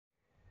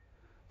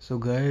So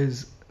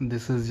guys,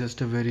 this is just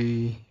a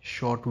very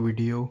short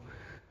video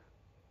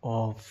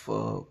of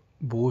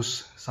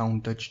Bose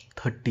Soundtouch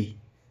 30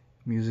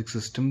 music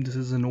system. This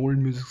is an old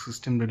music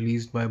system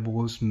released by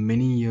Bose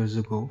many years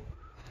ago,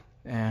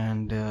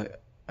 and uh,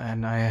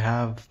 and I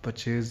have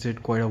purchased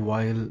it quite a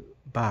while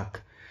back,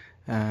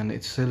 and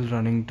it's still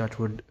running,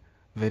 touchwood,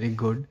 very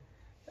good.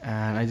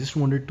 And I just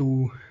wanted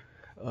to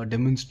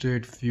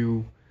demonstrate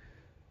few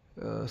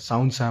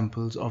sound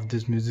samples of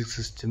this music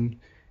system.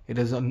 It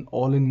is an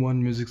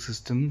all-in-one music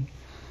system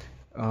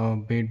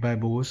made by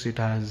Bose. It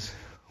has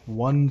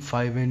one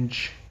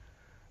 5-inch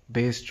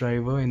bass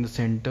driver in the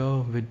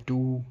center with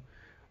two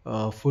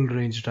full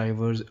range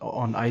drivers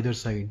on either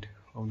side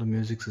of the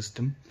music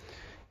system,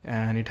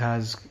 and it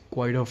has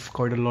quite a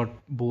lot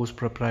Bose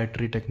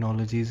proprietary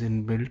technologies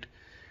inbuilt.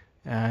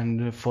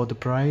 And for the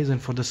price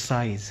and for the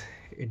size,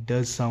 it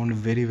does sound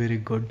very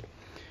good,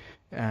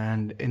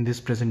 and in this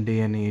present day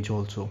and age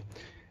also.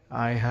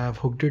 I have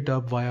hooked it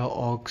up via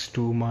aux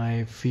to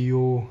my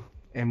FIO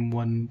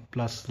M1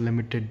 Plus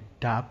Limited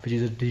tap, which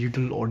is a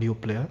digital audio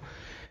player,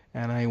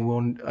 and I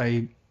will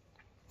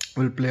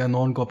play a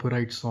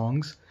non-copyright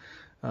songs,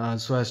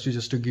 so as to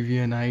just to give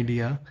you an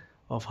idea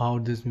of how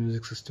this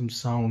music system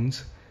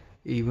sounds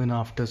even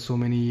after so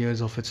many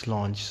years of its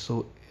launch.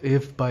 So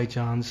if by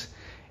chance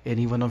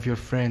any one of your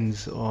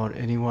friends or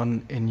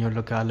anyone in your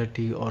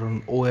locality or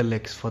on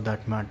OLX for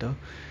that matter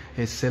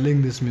is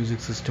selling this music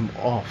system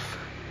off,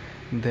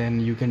 then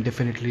you can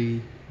definitely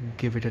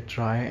give it a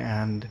try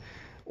and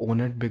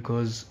own it,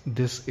 because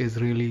this is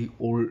really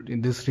old.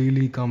 This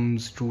really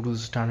comes true to the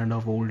standard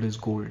of old is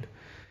gold.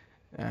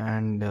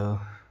 And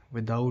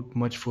without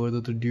much further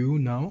ado,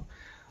 now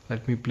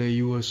let me play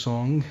you a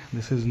song.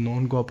 This is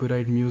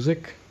non-copyright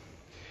music,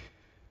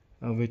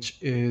 which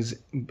is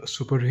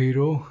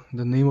Superhero.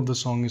 The name of the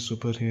song is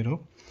Superhero,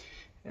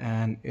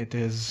 and it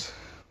is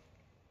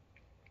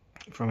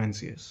from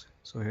NCS.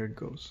 So here it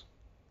goes.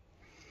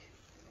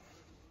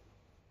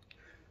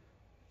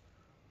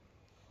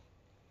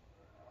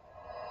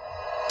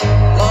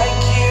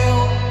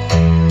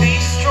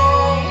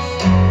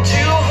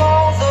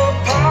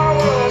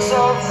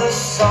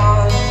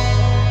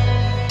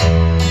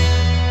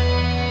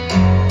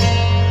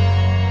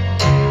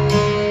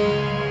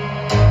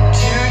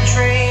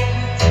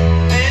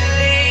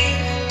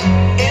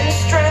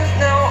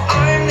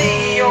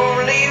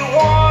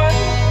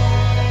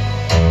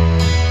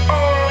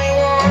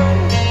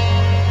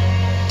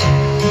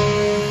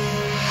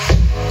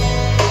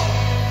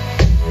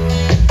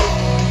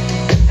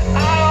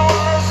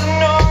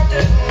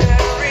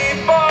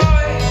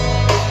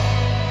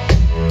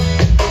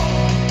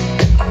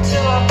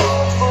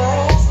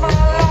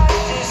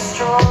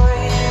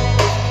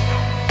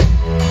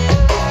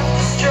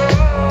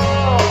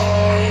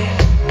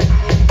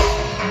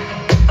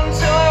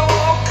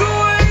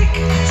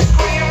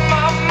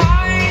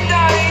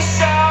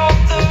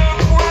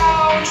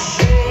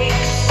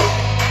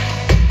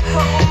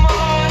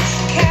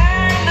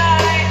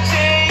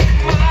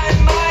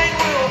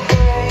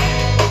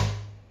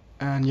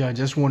 And yeah,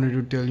 just wanted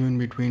to tell you in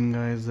between,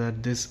 guys,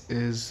 that this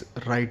is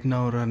right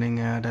now running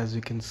at, as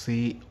you can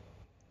see,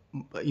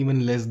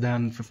 even less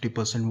than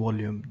 50%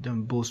 volume, the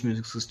Bose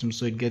music system,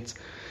 so it gets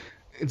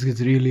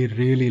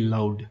really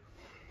loud.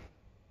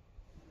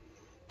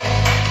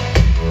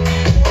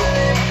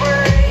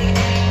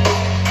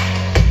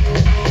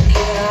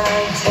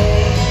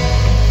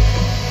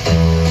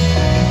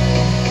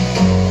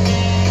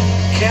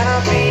 Can I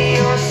be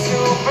your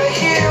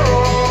superhero?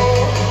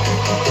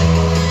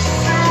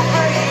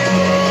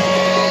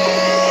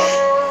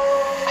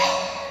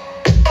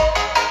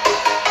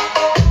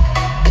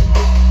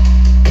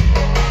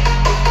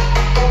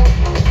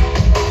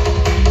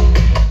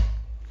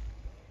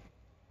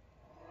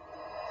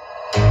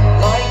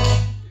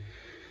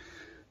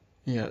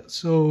 Yeah,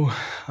 so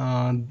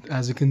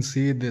as you can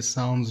see, this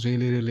sounds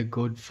really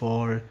good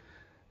for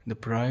the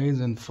price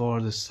and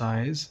for the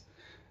size.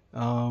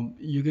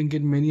 You can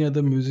get many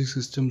other music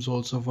systems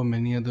also for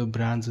many other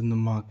brands in the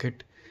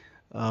market,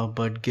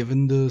 but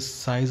given the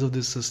size of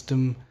this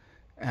system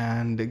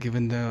and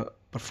given the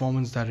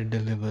performance that it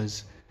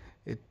delivers,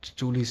 it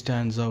truly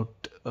stands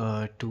out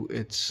to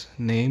its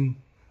name,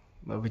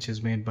 which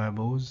is made by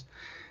Bose.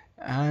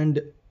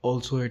 And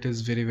also it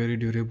is very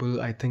durable.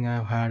 I think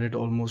I've had it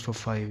almost for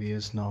 5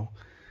 years now,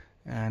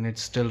 and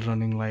it's still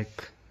running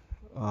like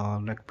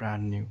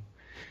brand new.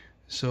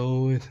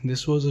 So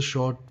this was a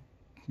short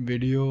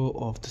video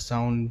of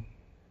the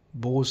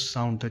Bose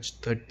Soundtouch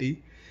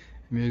 30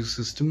 music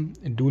system.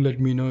 Do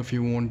let me know if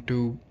you want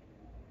to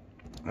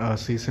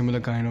see similar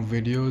kind of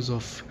videos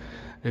of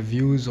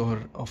reviews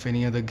or of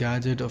any other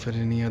gadget, of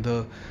any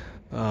other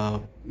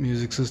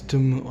music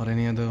system or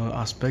any other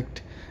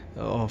aspect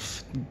of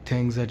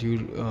things that you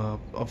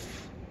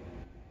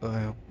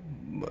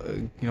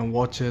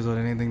watches or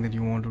anything that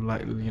you want to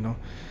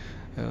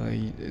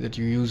that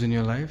you use in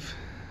your life.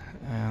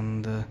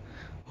 And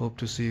hope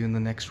to see you in the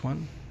next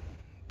one.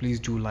 Please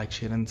do like,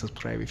 share and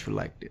subscribe if you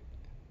liked it.